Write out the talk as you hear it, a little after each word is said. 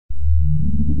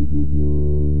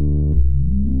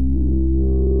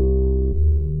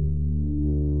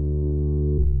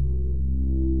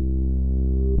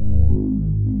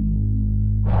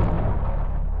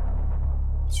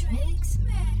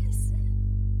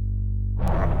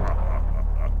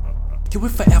You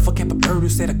if I ever kept a bird who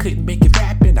said I couldn't make it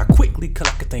rapping, I quickly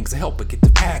collected things to help it get the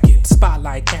packing.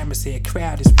 Spotlight camera said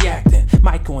crowd is reacting.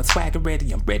 Mic on, swagger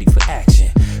ready, I'm ready for action.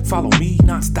 Follow me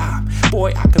non-stop. Boy,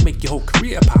 I can make your whole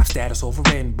career pop status over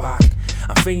Redenbach.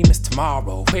 I'm famous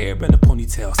tomorrow, hair in a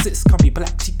ponytail. Sis call me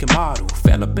black chica model.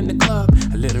 Fell up in the club,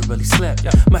 I literally slept.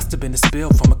 Must have been a spill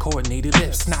from a coordinated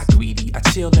lips. Not greedy, I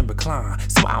chill and recline.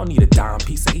 So I don't need a dime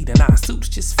piece of 8 or 9 suits,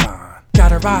 just fine.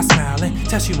 Got her eyes smiling,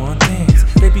 tell you one dance.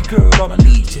 Baby girl, all I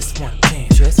need just one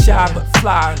chance. Dress shy but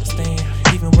fly, understand.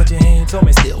 Even with your hands on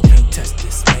me, still can't touch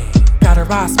this man. Got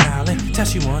her eyes smiling, tell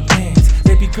you one dance.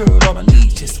 Baby girl, all I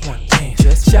need just one chance.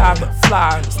 Dress shy but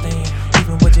fly, understand.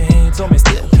 Even with your hands on me,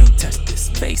 still can't touch this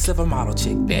man. Face of a model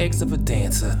chick, legs of a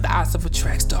dancer, thighs of a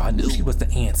track star. I knew she was the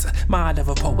answer. Mind of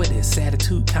a poetess,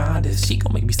 attitude kindest. She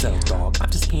gon' make me settle, dog. I'm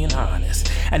just being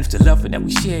honest. And if the loving that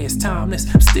we share is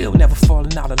timeless, I'm still never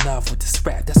falling out of love with this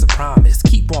rap. That's a promise.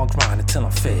 Keep on grinding till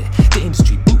I'm fed. The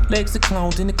industry bootlegs the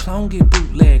clones, and the clone get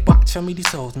bootleg. Watch how me these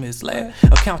souls misled.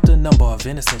 I'll count the number of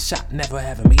innocent shot, never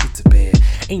having made it to bed.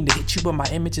 Aim to hit you, but my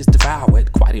image is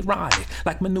devoured. Quite ironic,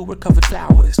 like manure covered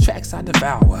flowers. Tracks I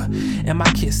devour, and my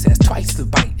kiss has twice the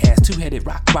bite as two-headed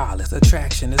rock wireless.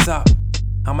 Attraction is up.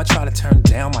 I'ma try to turn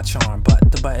down my charm,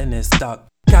 but the button is stuck.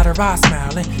 Got her eyes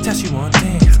smiling, tell you one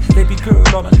dance. Baby girl,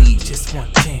 all I need just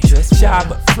one chance. Dress shy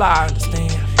but fly,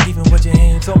 understand. Even with your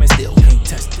hands on me, still can't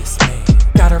touch this man.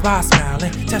 Got her eyes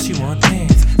smiling, tell you one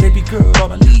dance. Baby girl,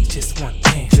 all I need just one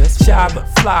chance. Dress shy but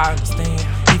fly, understand.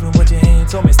 Even with your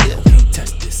hands on me, still can't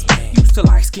touch this man. Used to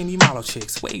like skinny model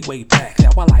chicks, way back.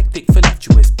 Now I like thick,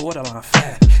 voluptuous, borderline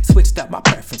fat. Switched up my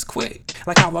preference quick,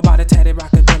 like how I bought a tatted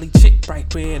rockabilly chick,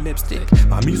 bright red lipstick.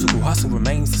 My musical hustle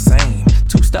remains the same.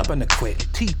 Too stubborn to quit.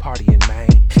 Tea party in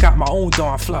Maine. Got my own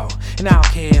darn flow, and I don't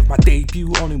care if my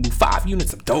debut only moved 5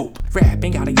 units of dope. Rap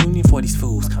ain't got a union for these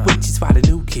fools, which is why the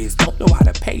new kids don't know how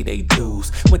to pay their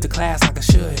dues. Went to class like I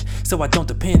should, so I don't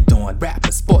depend on rap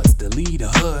or sports to lead the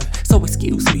hood. So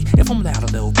excuse me if I'm loud a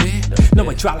little bit. No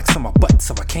hydraulics on my butt,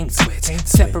 so I can't switch.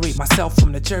 Separate myself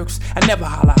from the jerks. I never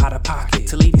holler out of pocket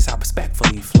to ladies I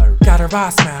respectfully flirt. Got her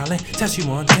eyes smiling, tell you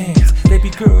one dance.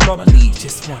 Baby girl, all I need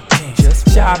just one chance. Just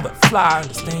shy but fly,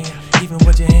 understand. Even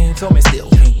with your hands on me, still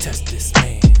can't touch this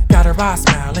man. Got her eyes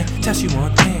smiling, tell you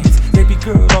one dance. Baby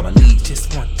girl, all I need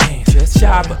just one chance. Just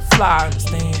shy but fly,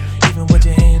 understand. Even with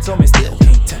your hands on me, still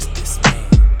can't touch this man.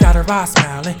 Got her eyes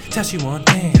smiling, tell you one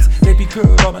dance. Baby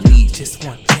girl, all I need just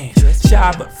one chance. Just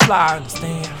shy but fly,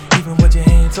 understand. Even with your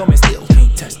hands on me, still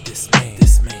can't touch this man.